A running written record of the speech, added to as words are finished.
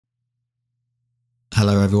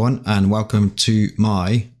Hello everyone and welcome to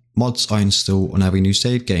my mods I install on every new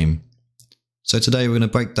save game. So today we're going to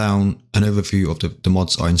break down an overview of the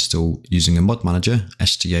mods I install using a mod manager,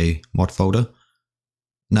 STA mod folder.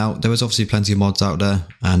 Now there is obviously plenty of mods out there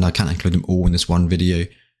and I can't include them all in this one video.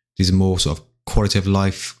 These are more sort of quality of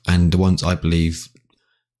life and the ones I believe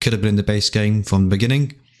could have been in the base game from the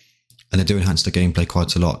beginning, and they do enhance the gameplay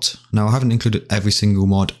quite a lot. Now I haven't included every single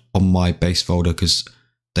mod on my base folder because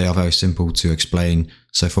they are very simple to explain.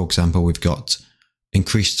 So for example, we've got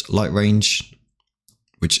increased light range,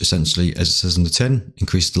 which essentially, as it says in the tin,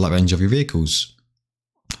 increases the light range of your vehicles.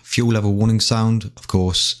 Fuel level warning sound, of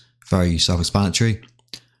course, very self-explanatory.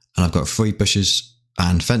 And I've got 3 bushes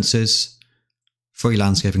and fences, 3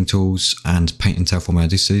 landscaping tools, and paint and terraform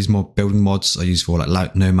edges. So these more building mods I use for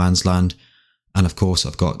like no man's land. And of course,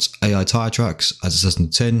 I've got AI tire tracks, as it says in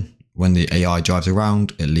the tin. When the AI drives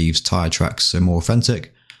around, it leaves tire tracks, so more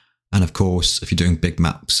authentic. And of course, if you're doing big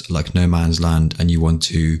maps like no man's land and you want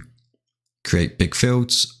to create big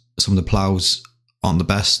fields, some of the plows aren't the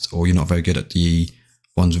best, or you're not very good at the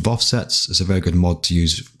ones with offsets, it's a very good mod to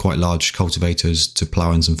use quite large cultivators to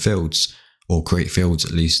plow in some fields, or create fields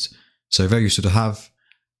at least. So very useful to have.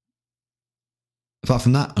 Apart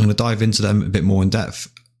from that, I'm going to dive into them a bit more in depth.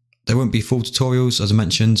 There won't be full tutorials, as I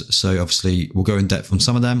mentioned, so obviously we'll go in depth on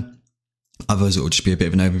some of them. Others, it will just be a bit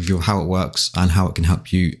of an overview of how it works and how it can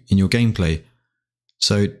help you in your gameplay.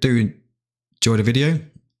 So do enjoy the video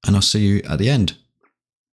and I'll see you at the end.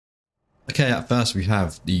 Okay, at first we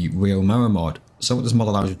have the real mower mod. So what this mod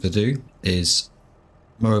allows you to do is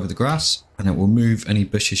mow over the grass and it will move any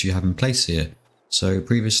bushes you have in place here. So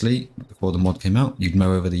previously, before the mod came out, you'd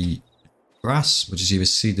mow over the grass, which is either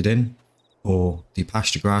seeded in, or the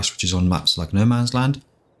pasture grass, which is on maps like no man's land.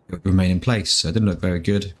 It would remain in place, so it didn't look very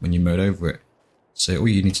good when you mowed over it. So all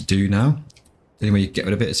you need to do now, the only way you get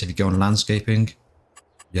rid of it is if you go on landscaping,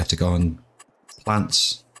 you have to go on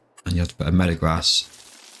plants and you have to put a meadow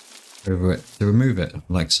grass over it to remove it,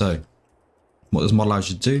 like so. What this mod allows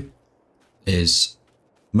you to do is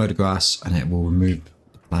mow the grass and it will remove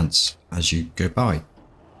the plants as you go by.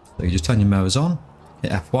 So you just turn your mowers on,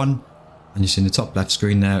 hit F1, and you see in the top left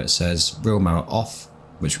screen there it says real mower off,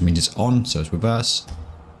 which means it's on, so it's reverse.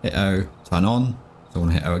 Hit O, turn on. So I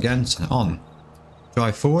want to hit O again, turn it on.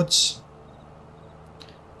 Drive forwards.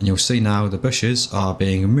 And you'll see now the bushes are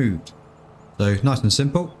being removed. So nice and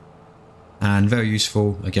simple. And very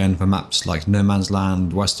useful, again, for maps like No Man's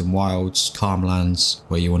Land, Western Wilds, Calmlands,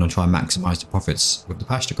 where you want to try and maximise the profits with the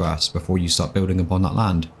pasture grass before you start building upon that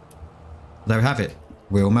land. There we have it,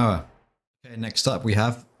 real mower. Okay, next up we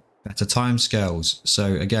have better time scales.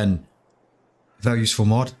 So again, very useful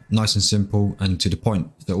mod, nice and simple and to the point.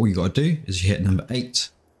 So all you got to do is you hit number 8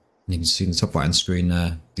 and you can see in the top right hand screen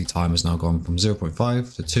there the time has now gone from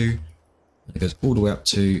 0.5 to 2 and it goes all the way up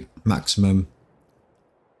to maximum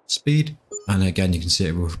speed, and again you can see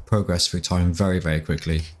it will progress through time very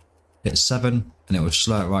quickly. Hit 7 and it will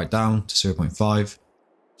slow it right down to 0.5.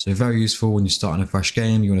 So very useful when you're starting a fresh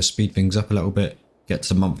game, you want to speed things up a little bit, get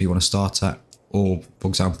to the month you want to start at, or for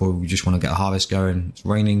example you just want to get a harvest going, it's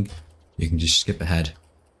raining, you can just skip ahead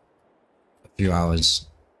a few hours.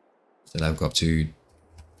 So that'll go up to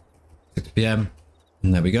 6 PM.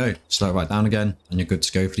 And there we go. Slow it right down again and you're good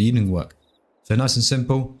to go for the evening work. So nice and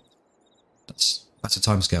simple. That's better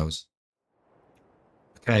timescales.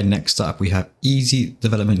 Okay, next up we have easy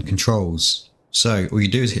development controls. So all you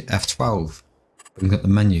do is hit F12. Bring up the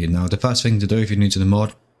menu. Now the first thing to do if you're new to the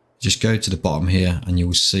mod, just go to the bottom here and you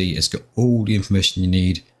will see it's got all the information you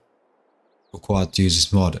need required to use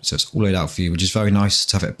this mod, so it's all laid out for you, which is very nice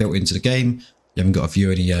to have it built into the game. You haven't got to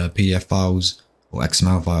view any PDF files or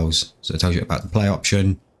XML files, so it tells you about the play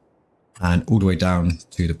option and all the way down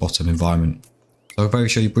to the bottom environment. So I'll very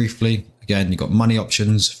show you briefly. Again, you've got money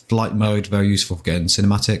options, flight mode, very useful for getting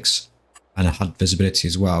cinematics, and a HUD visibility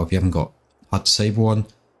as well. If you haven't got HUD disable one,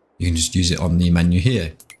 you can just use it on the menu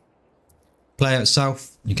here. Player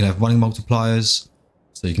itself, you can have running multipliers,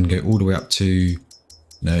 so you can go all the way up to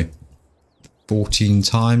 14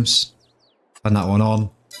 times. Turn that one on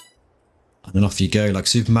and then off you go like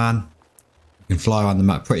Superman. You can fly around the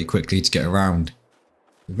map pretty quickly to get around.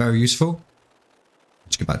 Very useful.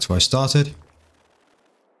 Let's go back to where I started.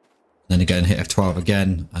 Then again hit F12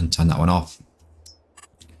 again and turn that one off.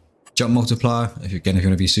 Jump multiplier, if you want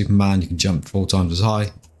to be Superman, you can jump 4 times as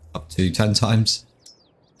high, up to 10 times.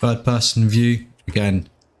 Third person view, again,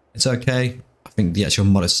 it's okay. I think the actual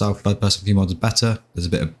mod itself, third person view mod is better. There's a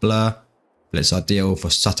bit of blur, but it's ideal for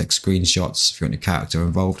static screenshots if you want your character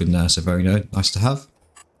involved in there, so very nice to have.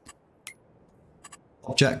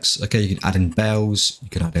 Objects, okay, you can add in bells, you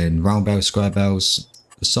can add in round bells, square bells,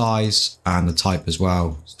 the size and the type as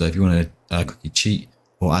well. So if you want to quickly cheat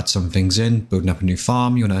or add some things in, building up a new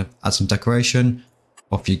farm, you want to add some decoration,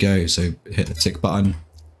 off you go. So hit the tick button.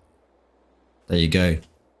 There you go.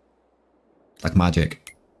 Like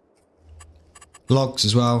magic. Logs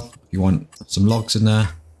as well. If you want some logs in there.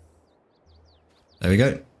 There we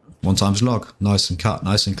go. 1 times log. Nice and cut,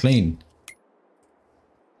 nice and clean.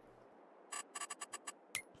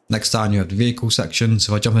 Next down you have the vehicle section.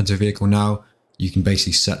 So if I jump into a vehicle now, you can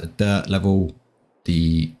basically set the dirt level,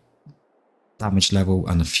 the damage level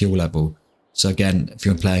and the fuel level. So again, if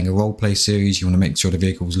you're playing a roleplay series, you want to make sure the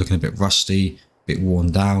vehicle is looking a bit rusty, a bit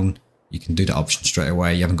worn down. You can do that option straight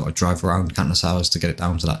away. You haven't got to drive around countless hours to get it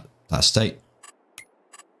down to that state.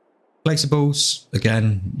 Placeables,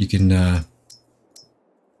 again, you can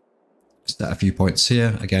set a few points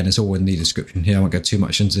here. Again, it's all in the description here. I won't go too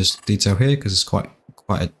much into this detail here because it's quite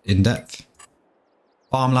in-depth.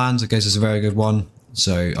 Farmlands, I guess, is a very good one.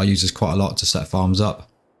 So I use this quite a lot to set farms up.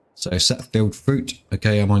 So set field fruit.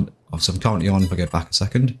 Okay, I'm currently on. If I go back a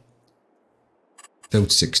second,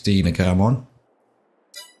 field 16. Okay, I'm on.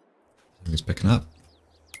 It's picking up.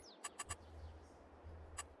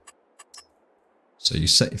 So you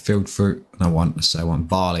set your field fruit, and let's say I want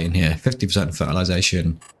barley in here. 50%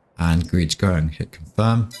 fertilization and greed's growing. Hit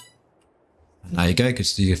confirm. And there you go. You can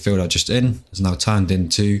see your field I just in is now turned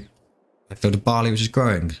into a field of barley which is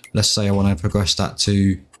growing. Let's say I want to progress that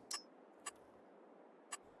to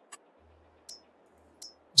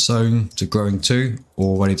sown to growing 2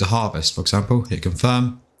 or ready to harvest, for example. Hit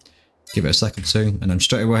confirm. Give it a second or two, and then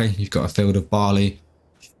straight away you've got a field of barley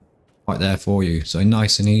right there for you. So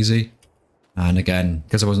nice and easy. And again,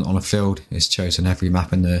 because I wasn't on a field, it's chosen every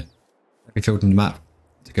field in the map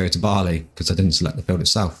to go to barley because I didn't select the field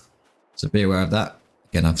itself. So be aware of that.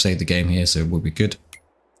 Again, I've saved the game here, so it will be good.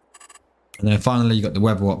 And then finally, you got the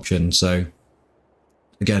weather option. So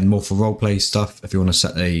again, more for roleplay stuff. If you want to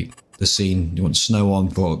set the scene, you want snow on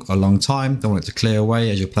for a long time, don't want it to clear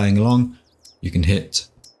away as you're playing along, you can hit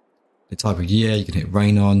the type of year, you can hit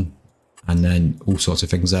rain on, and then all sorts of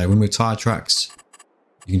things there. When we're tire tracks,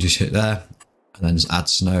 you can just hit there and then just add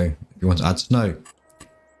snow if you want to add snow.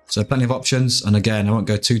 So plenty of options, and again, I won't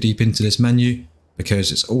go too deep into this menu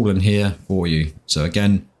because it's all in here for you. So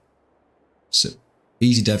again,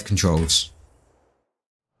 easy dev controls.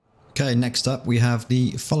 Okay, next up we have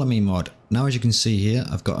the follow me mod. Now as you can see here,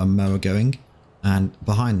 I've got a mower going, and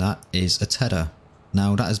behind that is a tether.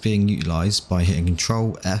 Now that is being utilised by hitting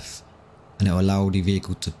Control F, and it will allow the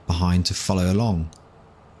vehicle behind to follow along.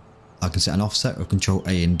 I can set an offset with Control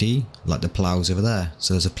A and D, like the ploughs over there.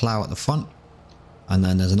 So there's a plough at the front, and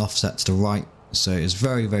then there's an offset to the right. So it's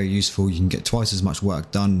very, very useful. You can get twice as much work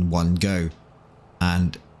done in one go,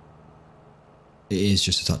 and it is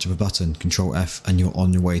just a touch of a button, Control F, and you're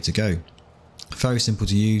on your way to go. Very simple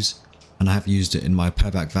to use, and I have used it in my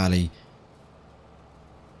Purback Valley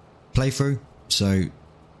playthrough. So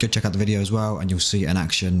go check out the video as well, and you'll see it in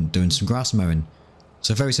action doing some grass mowing.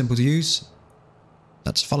 So very simple to use.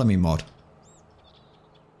 That's follow me mod.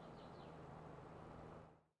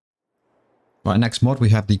 Right, next mod we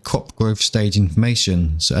have the crop growth stage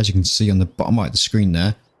information. So as you can see on the bottom right of the screen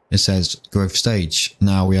there, it says growth stage.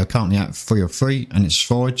 Now we are currently at 3 of 3, and it's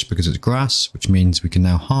forage because it's grass, which means we can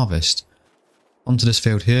now harvest. Onto this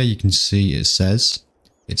field here, you can see it says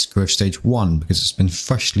it's growth stage 1 because it's been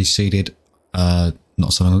freshly seeded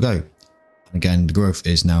not so long ago. And again, the growth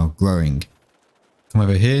is now growing. Come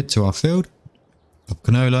over here to our field of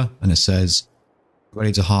canola, and it says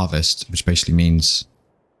ready to harvest, which basically means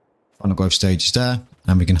final growth stage is there,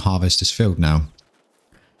 and we can harvest this field now.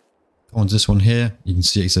 On to this one here, you can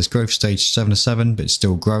see it says growth stage 7 of 7, but it's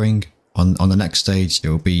still growing. On the next stage, it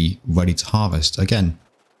will be ready to harvest again.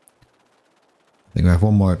 I think we have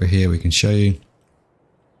one more over here we can show you.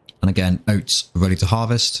 And again, oats ready to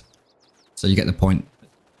harvest. So you get the point.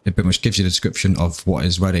 It pretty much gives you the description of what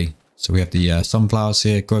is ready. So we have the sunflowers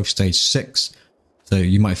here, growth stage 6. So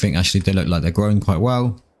you might think actually they look like they're growing quite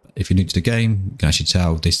well. If you're new to the game, you can actually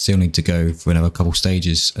tell they still need to go for another couple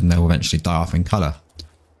stages, and they'll eventually die off in colour.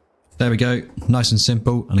 There we go, nice and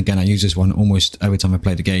simple. And again, I use this one almost every time I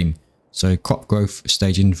play the game. So crop growth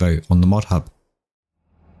stage info on the mod hub.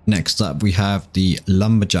 Next up we have the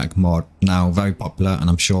Lumberjack mod. Now very popular, and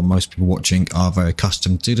I'm sure most people watching are very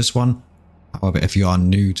accustomed to this one. However, if you are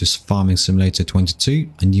new to Farming Simulator 22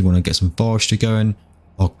 and you want to get some forestry going,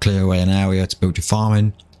 or clear away an area to build your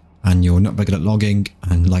farming, and you're not very good at logging,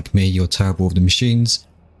 and like me you're terrible with the machines,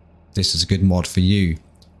 this is a good mod for you.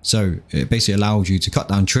 So it basically allows you to cut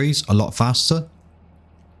down trees a lot faster.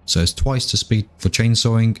 So it's twice the speed for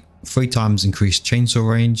chainsawing, 3 times increased chainsaw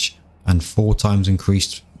range, and 4 times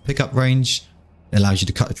increased pickup range. It allows you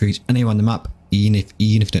to cut the trees anywhere on the map, even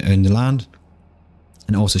if they're in the land.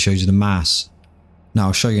 And it also shows you the mass. Now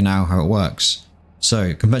I'll show you now how it works.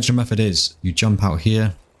 So conventional method is you jump out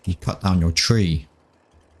here, you cut down your tree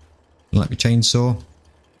like a chainsaw,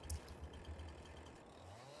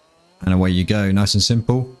 and away you go, nice and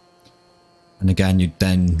simple. And again, you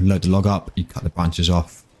then load the log up, you cut the branches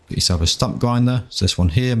off, get yourself a stump grinder. So this one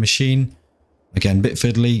here, machine, again a bit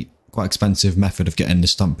fiddly, quite expensive method of getting the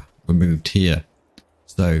stump removed here.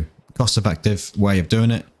 So cost effective way of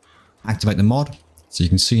doing it. Activate the mod. So you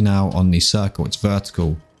can see now on the circle it's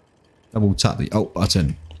vertical. Double tap the Alt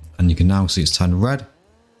button and you can now see it's turned red.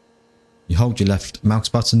 You hold your left mouse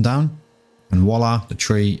button down and voila, the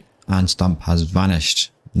tree and stump has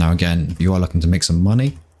vanished. Now again, if you are looking to make some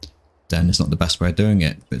money, then it's not the best way of doing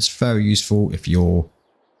it, but it's very useful if you're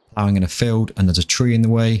plowing in a field and there's a tree in the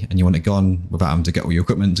way and you want it gone without having to get all your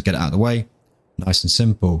equipment to get it out of the way. Nice and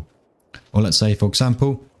simple. Or let's say, for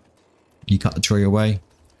example, you cut the tree away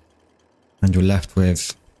and you're left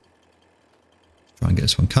with, try and get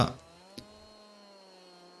this one cut.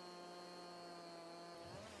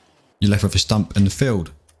 You're left with a stump in the field.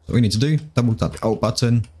 So what you need to do, double tap the Alt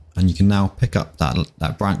button and you can now pick up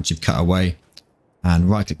that branch you've cut away and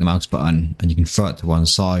right click the mouse button and you can throw it to one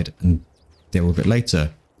side and deal with it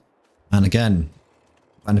later. And again,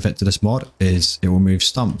 benefit to this mod is it will move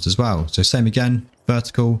stumps as well. So same again,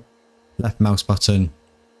 vertical, left mouse button,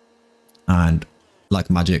 and like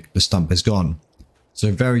magic, the stump is gone.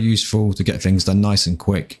 So very useful to get things done nice and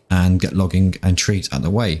quick and get logging and trees out of the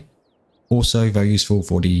way. Also very useful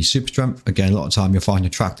for the super strength. Again, a lot of time you'll find your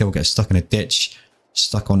tractor will get stuck in a ditch,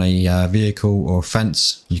 stuck on a vehicle or a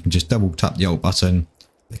fence. You can just double tap the Alt button,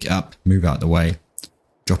 pick it up, move out of the way,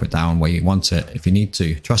 drop it down where you want it if you need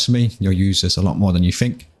to. Trust me, you'll use this a lot more than you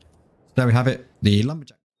think. There we have it, the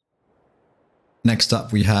Lumberjack. Next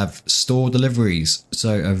up we have store deliveries.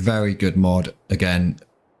 So a very good mod. Again,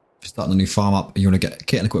 if you're starting a new farm up, you want to get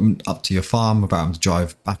kit and equipment up to your farm without having to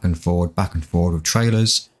drive back and forward with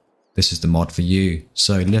trailers. This is the mod for you.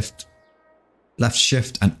 So left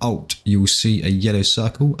shift and Alt, you will see a yellow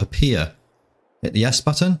circle appear. Hit the S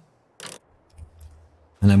button.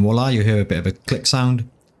 And then voila, you'll hear a bit of a click sound.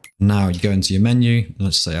 Now you go into your menu.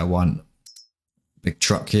 Let's say I want big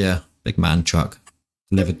truck here, big man truck,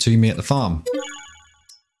 delivered to me at the farm.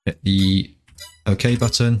 Hit the OK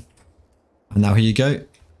button. And now here you go.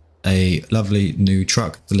 A lovely new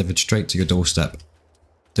truck delivered straight to your doorstep.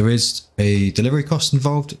 There is a delivery cost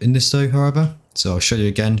involved in this though, however. So I'll show you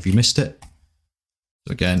again if you missed it.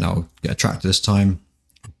 So again, I'll get a tractor this time,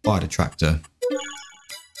 buy the tractor.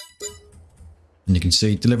 And you can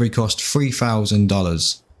see delivery cost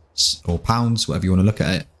 $3,000 or pounds, whatever you want to look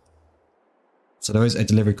at it. So there is a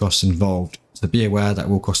delivery cost involved. So be aware that it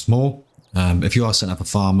will cost more. If you are setting up a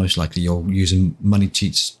farm, most likely you're using money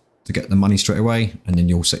cheats to get the money straight away, and then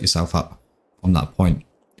you'll set yourself up on that point.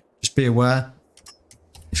 Just be aware,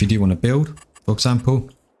 if you do want to build, for example,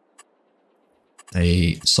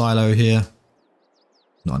 a silo here,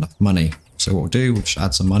 not enough money. So what we'll do, we'll just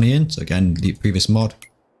add some money in. So again, the previous mod,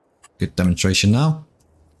 good demonstration now.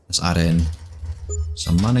 Let's add in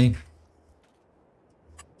some money.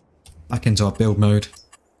 Back into our build mode.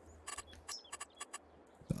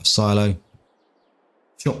 Got a silo.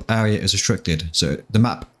 Shop area is restricted. So the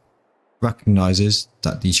map recognizes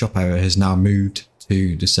that the shop area has now moved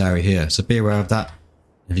to this area here. So be aware of that.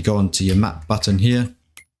 If you go onto your map button here,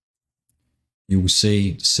 you will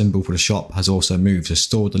see the symbol for the shop has also moved. So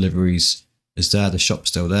store deliveries is there, the shop's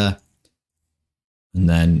still there. And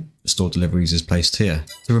then store deliveries is placed here.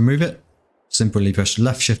 To remove it, simply press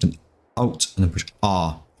left shift and Alt and then push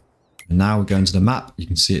R. And now we go into the map. You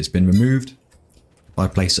can see it's been removed. If I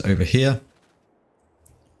place it over here,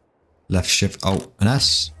 left shift Alt and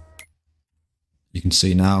S, you can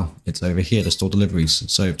see now it's over here, the store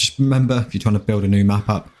deliveries. So just remember, if you're trying to build a new map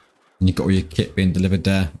up and you've got all your kit being delivered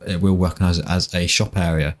there, it will recognize it as a shop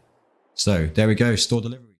area. So there we go, store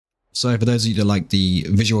delivery. So for those of you that like the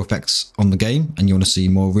visual effects on the game and you want to see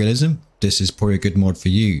more realism, this is probably a good mod for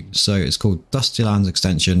you. So it's called Dusty Lands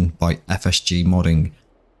Extension by FSG Modding.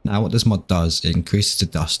 Now what this mod does, it increases the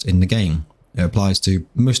dust in the game. It applies to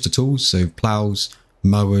most of the tools, so plows,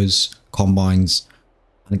 mowers, combines,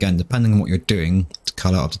 and again, depending on what you're doing, the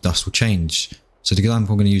colour of the dust will change. So the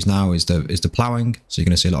example I'm going to use now is the ploughing. So you're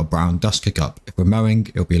going to see a lot of brown dust kick up. If we're mowing,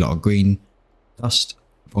 it'll be a lot of green dust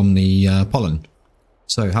from the pollen.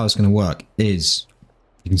 So how it's going to work is,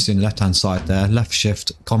 you can see on the left hand side there, left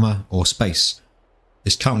shift, comma or space.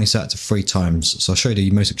 It's currently set to 3 times. So I'll show you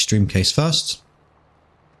the most extreme case first.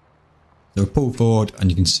 So we'll pull forward and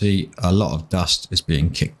you can see a lot of dust is being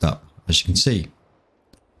kicked up, as you can see.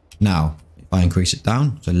 Now, if If I increase it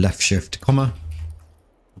down, so left shift comma,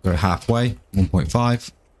 we'll go halfway,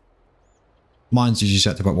 1.5. Mine's usually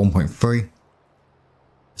set to about 1.3.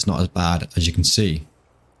 It's not as bad as you can see.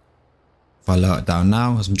 If I lower it down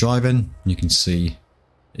now as I'm driving, you can see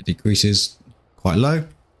it decreases quite low.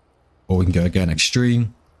 Or we can go again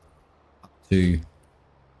extreme up to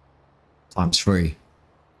 ×3.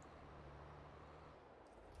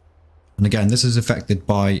 And again, this is affected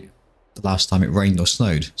by the last time it rained or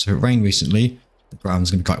snowed. So if it rained recently, the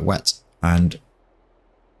ground's going to be quite wet and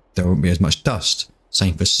there won't be as much dust.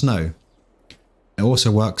 Same for snow. It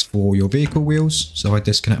also works for your vehicle wheels. So I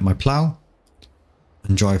disconnect my plow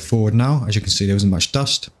and drive forward now. As you can see, there isn't much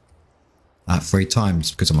dust at 3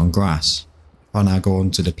 times because I'm on grass. If I now go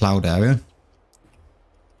on to the ploughed area,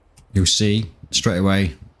 you'll see straight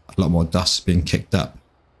away a lot more dust being kicked up.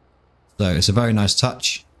 So it's a very nice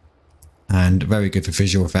touch and very good for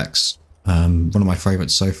visual effects. One of my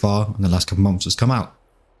favourites so far in the last couple of months has come out.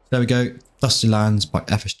 There we go, Dusty Lands by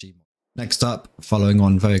FSG. Next up, following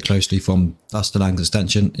on very closely from Dusty Lands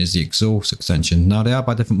extension, is the exhaust extension. Now they are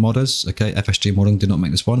by different modders, okay, FSG modding did not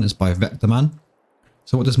make this one, it's by Vectorman.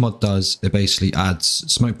 So what this mod does, it basically adds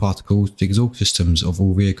smoke particles to the exhaust systems of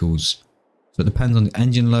all vehicles. So it depends on the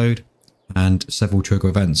engine load and several trigger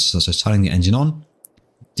events, such as turning the engine on,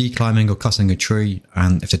 declimbing or cutting a tree,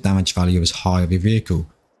 and if the damage value is high of your vehicle.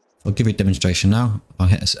 I'll give you a demonstration now. I'll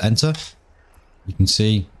hit enter. You can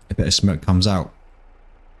see a bit of smoke comes out.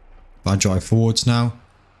 If I drive forwards now,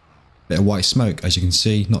 a bit of white smoke, as you can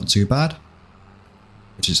see, not too bad,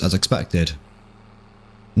 which is as expected.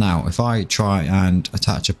 Now, if I try and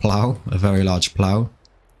attach a plough, a very large plough,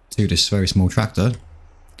 to this very small tractor,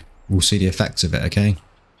 we'll see the effects of it, okay?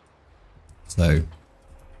 So,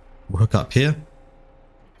 we'll hook up here,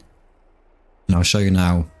 and I'll show you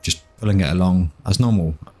now, just pulling it along as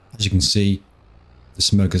normal. As you can see, the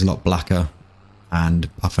smoke is a lot blacker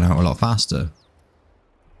and puffing out a lot faster.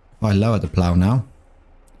 If I lower the plough now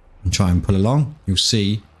and try and pull along, you'll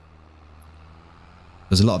see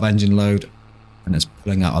there's a lot of engine load and it's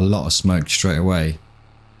pulling out a lot of smoke straight away.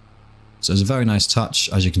 So it's a very nice touch,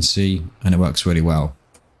 as you can see, and it works really well.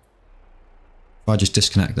 If I just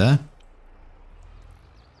disconnect there,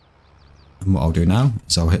 and what I'll do now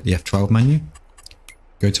is I'll hit the F12 menu,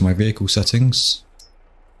 go to my vehicle settings,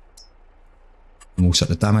 and we'll set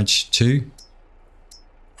the damage to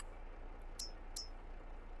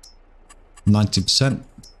 90%,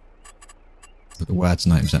 put the wear to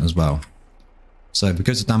 90% as well. So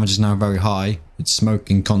because the damage is now very high, it's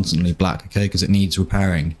smoking constantly black, okay, because it needs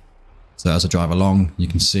repairing. So as I drive along, you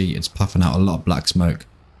can see it's puffing out a lot of black smoke.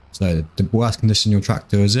 So the worse condition your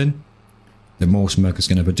tractor is in, the more smoke it's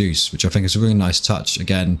going to produce, which I think is a really nice touch.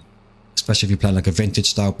 Again, especially if you're playing like a vintage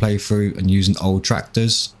style playthrough and using old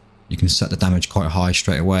tractors, you can set the damage quite high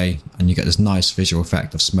straight away and you get this nice visual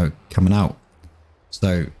effect of smoke coming out.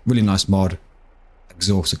 So really nice mod,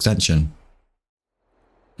 exhaust extension.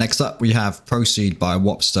 Next up we have Proseed by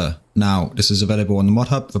Wopster. Now this is available on the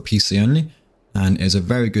modhub for PC only and is a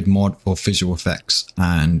very good mod for visual effects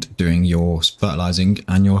and doing your fertilizing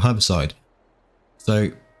and your herbicide.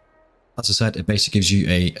 So as I said, it basically gives you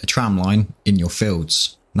a tram line in your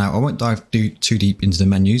fields. Now I won't dive too deep into the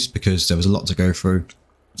menus because there was a lot to go through.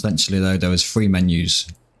 Essentially though, there was 3 menus: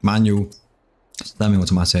 manual,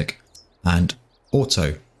 semi-automatic and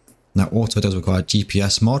auto. Now auto does require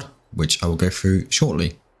GPS mod, which I will go through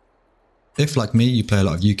shortly. If like me you play a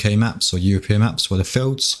lot of UK maps or European maps where the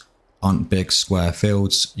fields aren't big square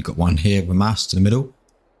fields, you've got one here with a mast in the middle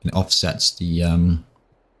and it offsets the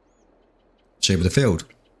shape of the field,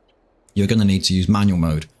 you're going to need to use manual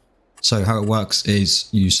mode. So how it works is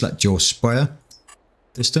you select your sprayer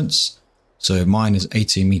distance. So mine is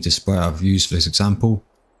 18 meter sprayer I've used for this example,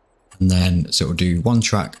 and then so it will do 1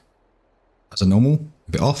 track as a normal,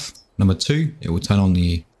 a bit off. Number 2, it will turn on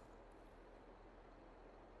the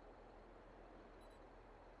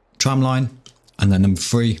tram line, and then number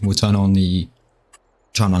 3 will turn on the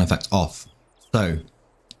tram line effect off. So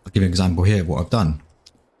I'll give you an example here of what I've done.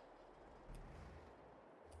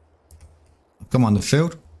 I've come on the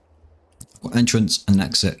field, I've got entrance and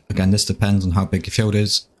exit. Again, this depends on how big your field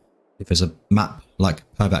is. If there's a map like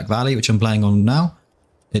Purbeck Valley, which I'm playing on now,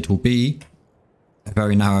 it will be a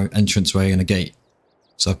very narrow entranceway and a gate.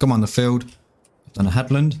 So I've come on the field, I've done a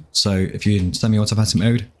headland. So if you're in semi-automatic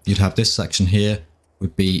mode, you'd have this section here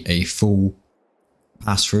would be a full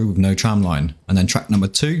pass through with no tram line. And then track number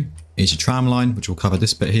 2 is your tram line, which will cover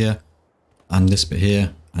this bit here and this bit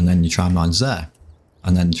here, and then your tram line's there.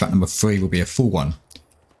 And then track number 3 will be a full one.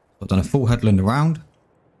 So I've done a full headland around,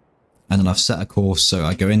 and then I've set a course so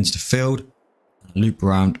I go into the field, loop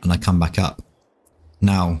around, and I come back up.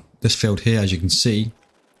 Now, this field here, as you can see,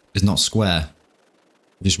 is not square,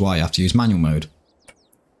 which is why you have to use manual mode.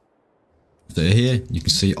 So here you can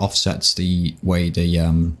see offsets the way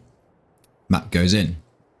the map goes in.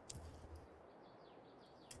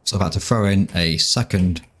 So I've had to throw in a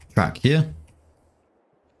second track here,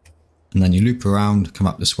 and then you loop around, come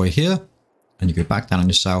up this way here, and you go back down on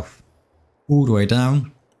yourself, all the way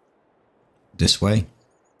down this way,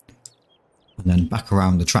 and then back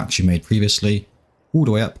around the tracks you made previously, all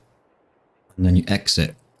the way up, and then you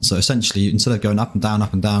exit. So essentially, instead of going up and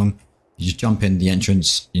down, you just jump in the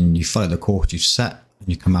entrance and you follow the course you've set, and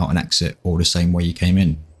you come out and exit all the same way you came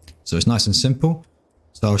in. So it's nice and simple.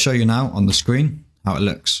 So I'll show you now on the screen how it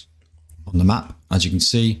looks on the map. As you can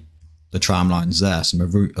see, the tram line's there. So my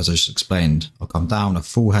route, as I just explained, I'll come down a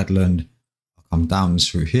full headland, I'll come down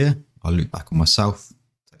through here, I'll loop back on myself,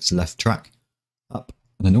 take the left track, up,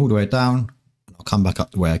 and then all the way down, and I'll come back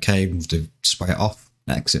up the way I came to spray it off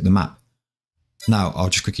and exit the map. Now I'll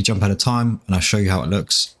just quickly jump ahead of time and I'll show you how it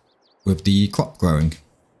looks with the crop growing.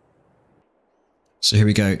 So here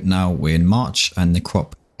we go, now we're in March and the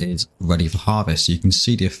crop is ready for harvest. You can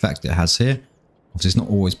see the effect it has here. Obviously it's not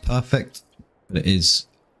always perfect, but it is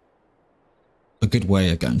a good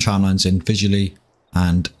way of getting tram lines in visually,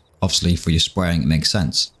 and obviously for your spraying it makes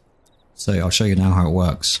sense. So I'll show you now how it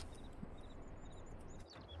works.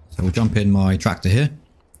 So we'll jump in my tractor here.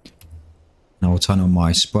 Now we'll turn on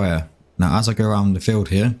my sprayer. Now as I go around the field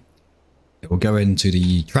here, it will go into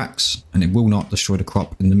the tracks and it will not destroy the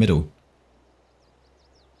crop in the middle.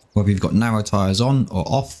 Whether you've got narrow tyres on or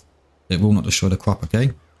off, it will not destroy the crop,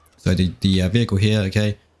 okay? So the vehicle here,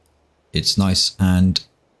 okay, it's nice and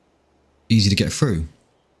easy to get through.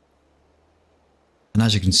 And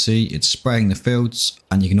as you can see, it's spraying the fields,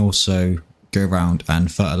 and you can also go around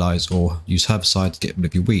and fertilise or use herbicide to get rid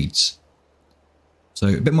of your weeds. So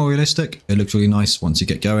a bit more realistic, it looks really nice once you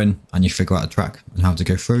get going and you figure out a track and how to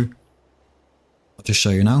go through. I'll just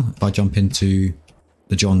show you now. If I jump into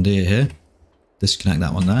the John Deere here, disconnect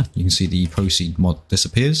that one there, you can see the Proseed mod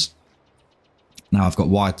disappears. Now I've got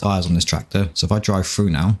wide tyres on this tractor, so if I drive through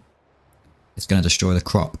now, it's going to destroy the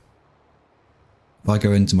crop. If I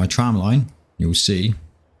go into my tram line, you'll see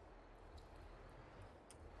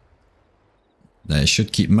that it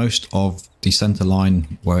should keep most of the centre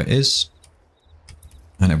line where it is,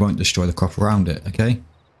 and it won't destroy the crop around it, okay?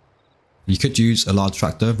 You could use a large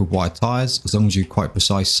tractor with wide tyres, as long as you're quite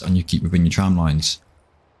precise and you keep within your tram lines.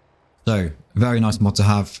 So, very nice mod to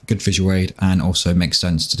have, good visual aid, and also makes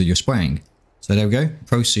sense to do your spraying. So there we go,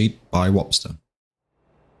 Proseed by Wopster.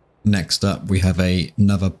 Next up we have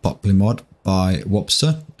another popular mod by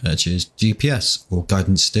Wopster, which is GPS, or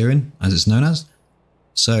guidance steering as it's known as.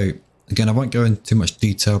 So again, I won't go into too much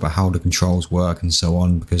detail about how the controls work and so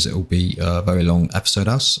on, because it will be a very long episode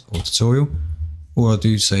or tutorial. All I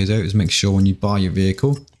do say though is make sure when you buy your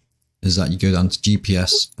vehicle is that you go down to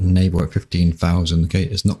GPS and enable at 15,000, okay?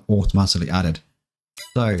 It's not automatically added.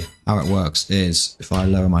 So how it works is if I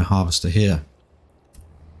lower my harvester here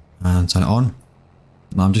and turn it on,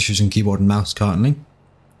 now I'm just using keyboard and mouse currently,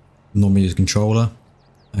 normally use a controller,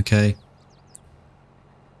 okay?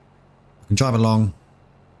 I can drive along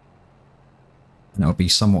and it'll be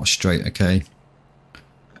somewhat straight, okay?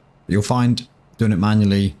 But you'll find doing it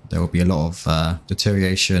manually, there will be a lot of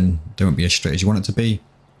deterioration, there won't be as straight as you want it to be,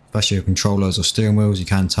 especially with controllers or steering wheels, you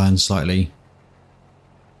can turn slightly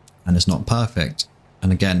and it's not perfect.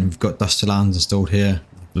 And again, we've got dust to land installed here,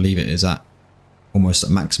 I believe it is at almost at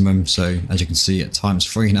maximum, so as you can see at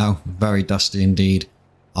 ×3 now, very dusty indeed,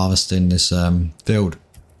 harvesting this field.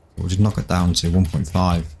 We'll just knock it down to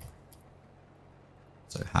 1.5,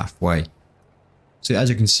 so halfway. So as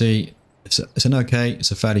you can see, it's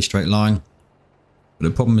a fairly straight line, but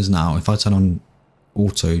the problem is now if I turn on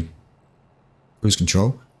auto cruise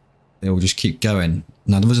control, it will just keep going.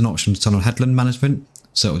 Now there is an option to turn on headland management,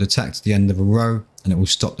 so it will detect the end of a row and it will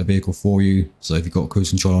stop the vehicle for you, so if you've got cruise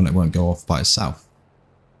control on, it won't go off by itself.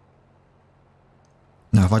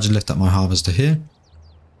 Now if I just lift up my harvester here,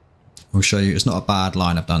 I'll show you, it's not a bad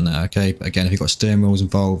line I've done there, okay? But again, if you've got steering wheels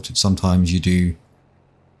involved, sometimes you do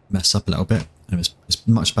mess up a little bit, and it's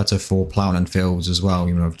much better for ploughing and fields as well,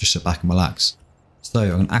 you know, just sit back and relax. So I'm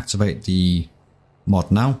going to activate the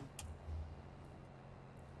mod now.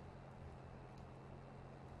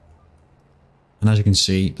 And as you can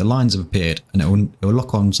see, the lines have appeared, and it will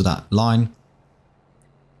lock onto that line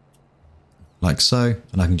like so,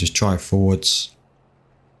 and I can just drive forwards.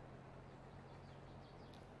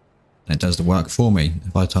 And it does the work for me.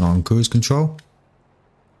 If I turn on cruise control,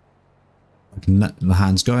 I can let the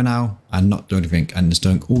hands go now and not do anything, and it's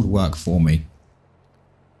doing all the work for me.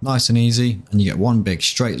 Nice and easy, and you get one big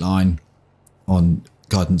straight line on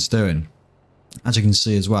guidance doing. As you can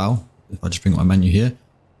see as well, if I just bring up my menu here,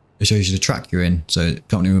 it shows you the track you're in. So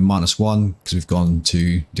currently we're -1 because we've gone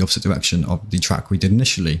to the opposite direction of the track we did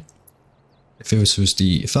initially. If this was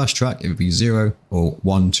the first track, it would be 0 or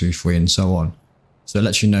 1, 2, 3 and so on. So it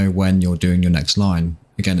lets you know when you're doing your next line.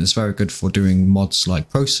 Again, it's very good for doing mods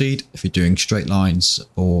like Proseed, if you're doing straight lines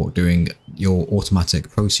or doing your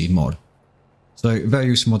automatic Proseed mod. So very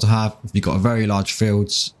useful mod to have if you've got a very large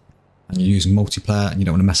fields and you're using multiplayer and you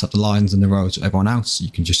don't want to mess up the lines and the rows of everyone else.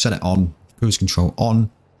 You can just set it on, cruise control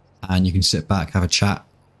on, and you can sit back, have a chat,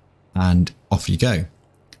 and off you go.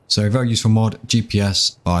 So very useful mod,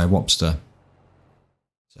 GPS by Wobster.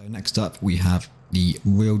 So next up we have the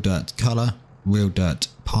Real Dirt Color, Real Dirt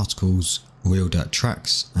Particles, Real Dirt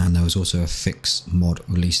Tracks, and there was also a fix mod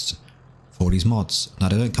released for these mods. Now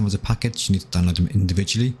they don't come as a package, you need to download them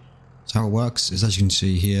individually. So how it works is, as you can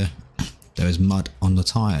see here, there is mud on the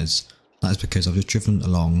tyres. That is because I've just driven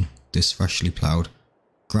along this freshly ploughed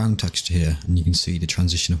ground texture here, and you can see the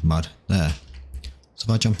transition of mud there. So if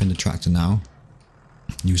I jump in the tractor now,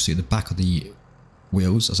 you'll see at the back of the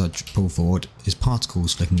wheels as I pull forward is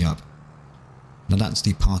particles flicking up. Now that's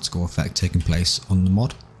the particle effect taking place on the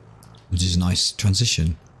mod, which is a nice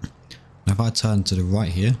transition. Now if I turn to the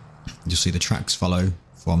right here, you'll see the tracks follow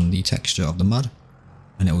from the texture of the mud,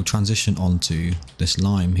 and it will transition onto this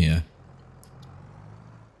lime here.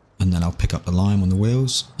 And then I'll pick up the lime on the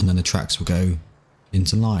wheels, and then the tracks will go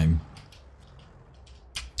into lime.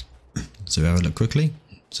 So have a look quickly.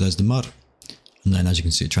 So there's the mud, and then as you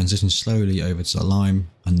can see it transitions slowly over to the lime,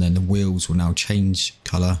 and then the wheels will now change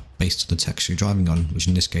colour based on the texture you're driving on, which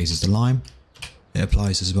in this case is the lime. It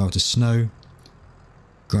applies as well to snow,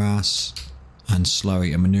 grass and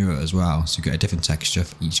slurry and manure as well, so you get a different texture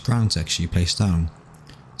for each ground texture you place down.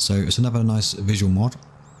 So it's another nice visual mod,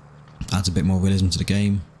 adds a bit more realism to the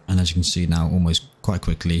game, and as you can see now almost quite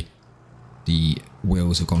quickly the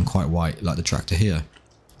wheels have gone quite white like the tractor here.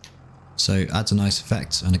 So it adds a nice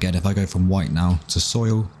effect, and again if I go from white now to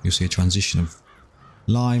soil, you'll see a transition of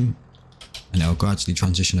lime, and it will gradually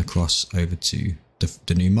transition across over to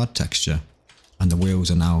the new mud texture, and the wheels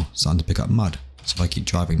are now starting to pick up mud. So if I keep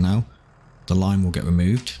driving now, the lime will get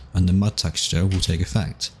removed and the mud texture will take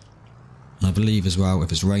effect. And I believe as well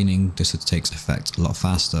if it's raining this takes effect a lot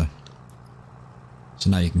faster. So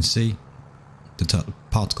now you can see the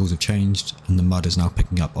particles have changed and the mud is now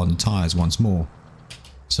picking up on the tyres once more.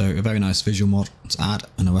 So a very nice visual mod to add,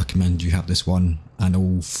 and I recommend you have this one and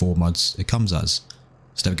all 4 mods it comes as.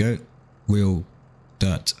 So there we go, Real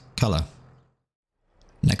Dirt Color.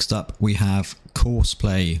 Next up we have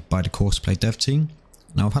CoursePlay by the CoursePlay dev team.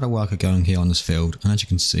 Now I've had a worker going here on this field, and as you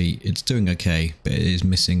can see it's doing okay, but it is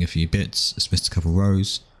missing a few bits, it's missed a couple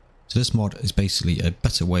rows. So this mod is basically a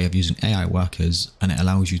better way of using AI workers, and it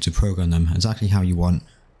allows you to program them exactly how you want.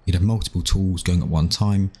 You'd have multiple tools going at one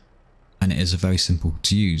time, and it is very simple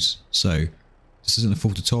to use. So this isn't a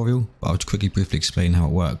full tutorial, but I'll quickly briefly explain how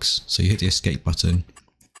it works. So you hit the escape button,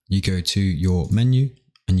 you go to your menu,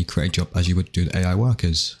 and you create a job as you would do the AI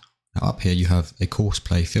workers. Now up here you have a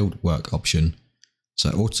CoursePlay field work option. So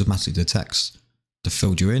it automatically detects the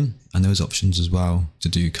field you're in, and there's options as well to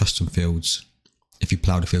do custom fields if you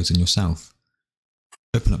plough the fields in yourself.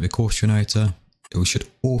 Open up your course generator, it should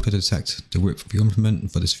auto detect the width of your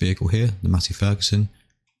implement for this vehicle here, the Massey Ferguson.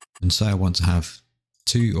 And say I want to have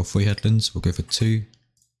 2 or 3 headlands, we'll go for 2,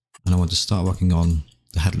 and I want to start working on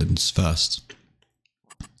the headlands first.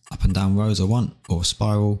 Up and down rows I want, or a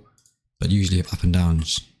spiral, but usually have up and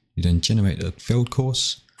downs. You then generate a field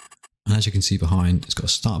course, and as you can see behind, it's got a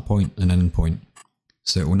start point and an end point.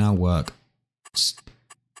 So it will now work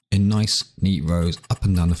in nice neat rows up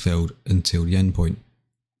and down the field until the end point.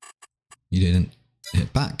 You then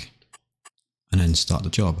hit back and then start the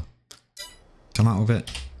job. Come out with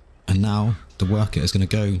it, and now the worker is going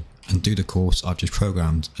to go and do the course I've just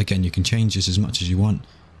programmed. Again, you can change this as much as you want.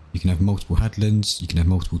 You can have multiple headlands, you can have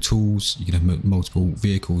multiple tools, you can have multiple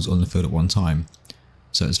vehicles on the field at one time.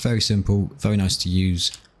 So it's very simple, very nice to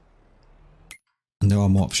use. And there are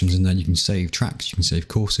more options in there. You can save tracks, you can save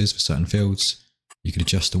courses for certain fields. You can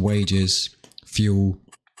adjust the wages, fuel,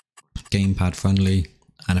 gamepad friendly,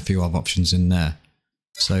 and a few other options in there.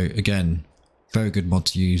 So again, very good mod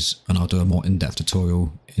to use, and I'll do a more in-depth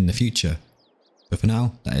tutorial in the future. But for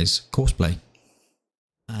now, that is CoursePlay.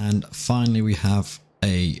 And finally we have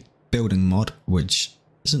a building mod, which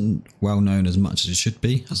isn't well known as much as it should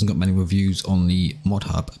be, hasn't got many reviews on the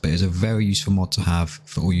modhub, but is a very useful mod to have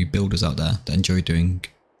for all you builders out there that enjoy doing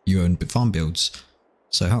your own farm builds.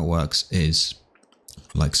 So how it works is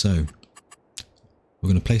like so. We're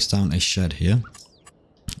going to place down a shed here,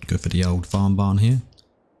 go for the old farm barn here,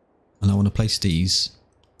 and I want to place these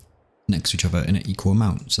next to each other in an equal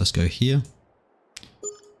amount. So let's go here.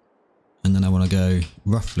 And then I want to go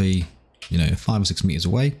roughly, 5 or 6 meters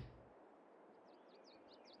away.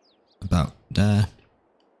 About there.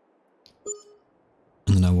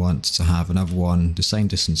 And then I want to have another one the same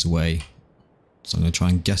distance away. So I'm going to try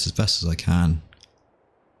and guess as best as I can.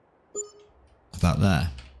 About there.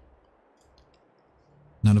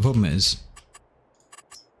 Now the problem is,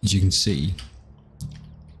 as you can see,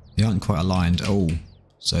 they aren't quite aligned at all.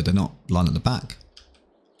 So they're not aligned at the back.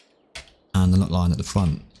 And they're not aligned at the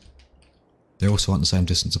front. They also aren't the same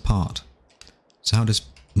distance apart. So how this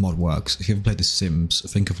mod works, if you ever played The Sims,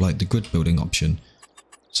 think of like the grid building option.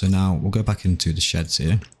 So now we'll go back into the sheds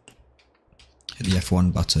here. Hit the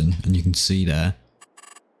F1 button and you can see there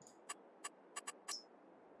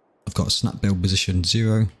I've got snap build position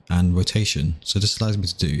 0 and rotation. So this allows me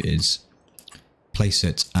to do is place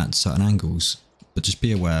it at certain angles. But just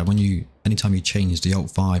be aware, anytime you change the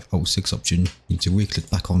Alt 5, Alt 6 option, you need to re-click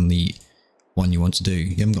back on the one you want to do.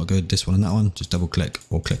 You haven't got to go to this one and that one, just double click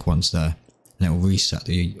or click once there and it will reset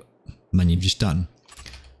the menu you've just done.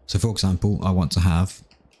 So for example, I want to have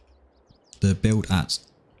the build at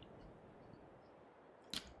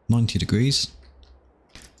 90 degrees.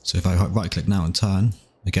 So if I right click now and turn,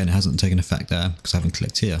 again it hasn't taken effect there because I haven't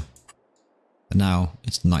clicked here. And now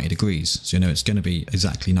it's 90 degrees, so it's going to be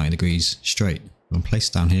exactly 90 degrees straight. I'm going to place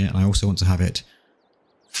it down here and I also want to have it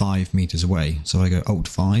 5 meters away. So I go Alt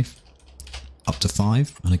 5, up to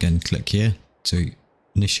 5, and again click here to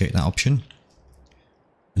initiate that option.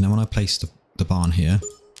 And then when I place the barn here,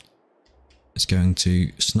 it's going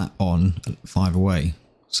to snap on at 5 away.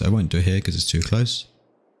 So I won't do it here because it's too close.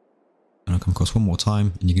 And I'll come across one more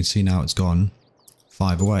time and you can see now it's gone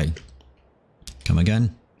 5 away. Come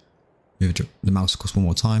again, move the mouse across one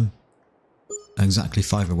more time, exactly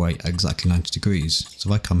 5 away, exactly 90 degrees. So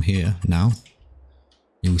if I come here now,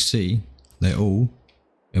 you'll see they're all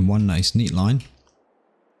in one nice neat line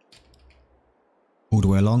all the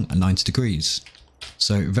way along at 90 degrees.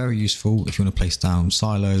 So very useful if you want to place down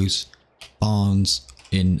silos, barns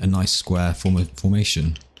in a nice square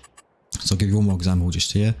formation. So I'll give you one more example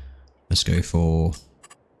just here. Let's go for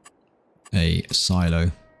a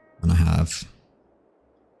silo and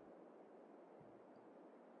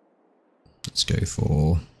let's go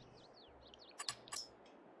for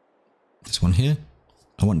this one here.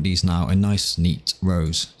 I want these now in nice neat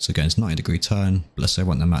rows. So again, it's 90 degree turn, but let's say I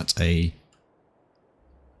want them at a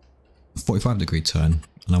 45 degree turn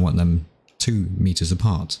and I want them 2 meters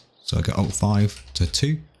apart. So I go Alt 5 to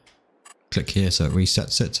 2, click here so it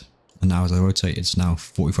resets it, and now as I rotate it's now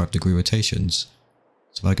 45 degree rotations.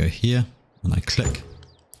 So if I go here and I click,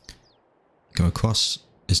 go across,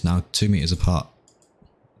 it's now 2 meters apart.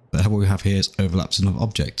 But what we have here is overlaps another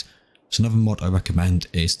object. So another mod I recommend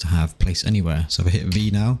is to have place anywhere. So if I hit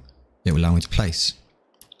V now, it will allow me to place.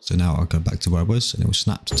 So now I'll go back to where I was and it will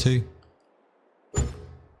snap to 2.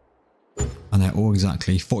 And they're all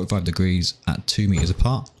exactly 45 degrees at 2 meters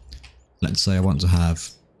apart. Let's say I want to have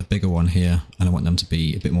a bigger one here and I want them to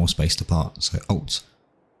be a bit more spaced apart. So Alt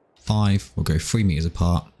 5 will go 3 meters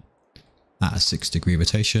apart at a 6 degree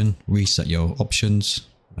rotation. Reset your options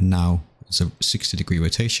and now it's a 60 degree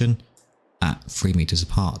rotation at 3 meters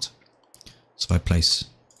apart. So if I place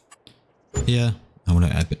here, I want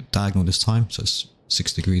to add a bit of diagonal this time, so it's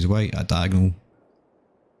 6 degrees away at diagonal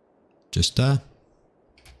just there.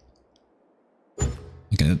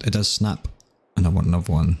 Again, it does snap, and I want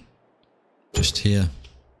another one just here,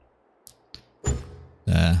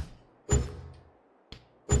 there,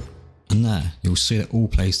 and there. You'll see they're all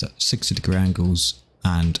placed at 60 degree angles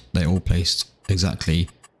and they're all placed exactly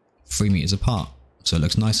 3 meters apart. So it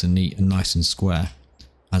looks nice and neat and nice and square,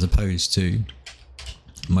 as opposed to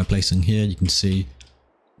my placing here. You can see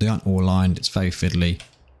they aren't all aligned, it's very fiddly.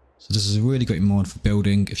 So this is a really great mod for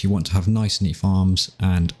building if you want to have nice neat farms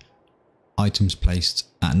and items placed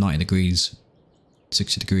at 90 degrees,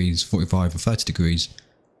 60 degrees, 45 or 30 degrees.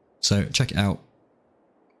 So check it out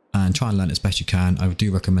and try and learn it as best you can. I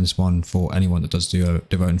do recommend this one for anyone that does do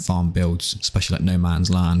their own farm builds, especially like No Man's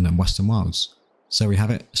Land and Western Wilds. So we have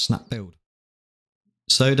it, snap build.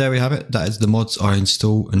 So there we have it. That is the mods I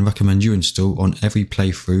install and recommend you install on every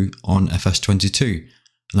playthrough on FS22.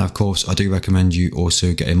 And of course, I do recommend you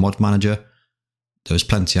also get a mod manager. There's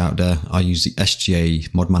plenty out there. I use the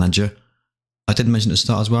SGA mod manager. I did mention at the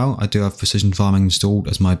start as well, I do have Precision Farming installed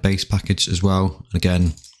as my base package as well. And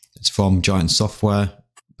again, it's from Giant Software,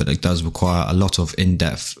 but it does require a lot of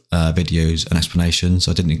in-depth videos and explanations.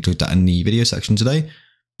 So I didn't include that in the video section today,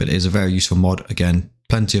 but it is a very useful mod. Again,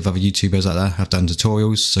 plenty of other YouTubers out there have done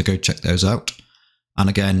tutorials, so go check those out. And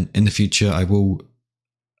again, in the future, I will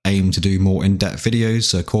aim to do more in-depth videos,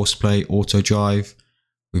 so CoursePlay, Auto Drive.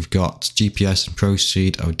 We've got GPS and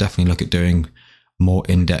Proseed. I would definitely look at doing more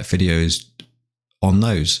in-depth videos on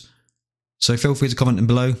those. So feel free to comment in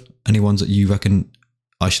below any ones that you reckon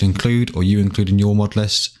I should include or you include in your mod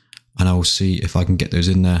list, and I will see if I can get those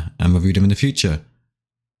in there and review them in the future.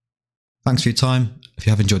 Thanks for your time. If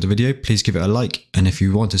you have enjoyed the video, please give it a like, and if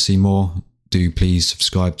you want to see more, do please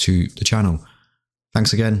subscribe to the channel.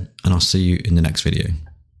 Thanks again, and I'll see you in the next video.